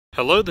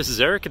Hello, this is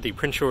Eric at the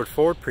Prince George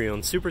Ford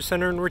Pre-Owned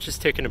Supercenter, and we're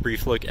just taking a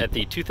brief look at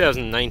the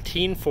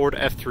 2019 Ford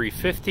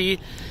F-350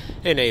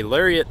 in a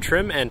Lariat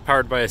trim and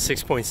powered by a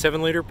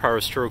 6.7-liter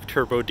Power-Stroke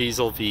Turbo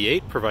Diesel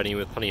V8, providing you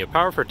with plenty of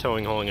power for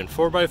towing, hauling, and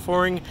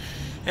 4x4ing,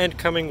 and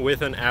coming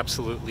with an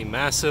absolutely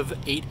massive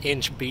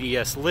 8-inch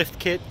BDS lift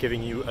kit,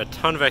 giving you a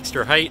ton of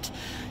extra height,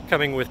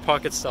 coming with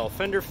pocket-style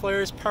fender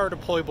flares,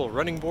 power-deployable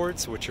running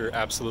boards, which are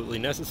absolutely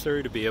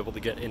necessary to be able to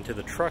get into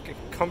the truck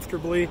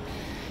comfortably.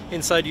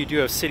 Inside you do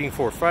have seating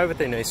 4-5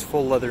 with a nice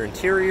full leather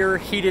interior,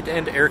 heated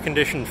and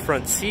air-conditioned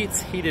front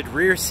seats, heated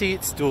rear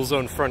seats,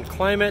 dual-zone front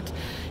climate,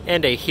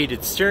 and a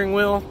heated steering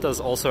wheel. It does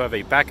also have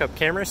a backup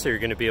camera, so you're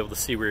going to be able to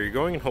see where you're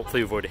going and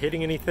hopefully avoid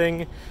hitting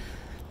anything.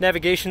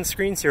 Navigation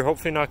screen, so you're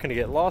hopefully not going to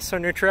get lost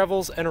on your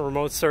travels, and a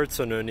remote start,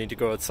 so no need to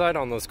go outside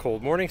on those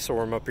cold mornings to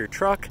warm up your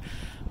truck.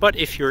 But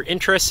if you're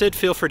interested,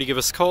 feel free to give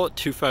us a call at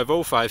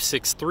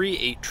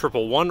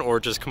 250-563-8111 or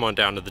just come on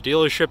down to the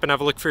dealership and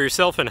have a look for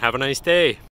yourself, and have a nice day.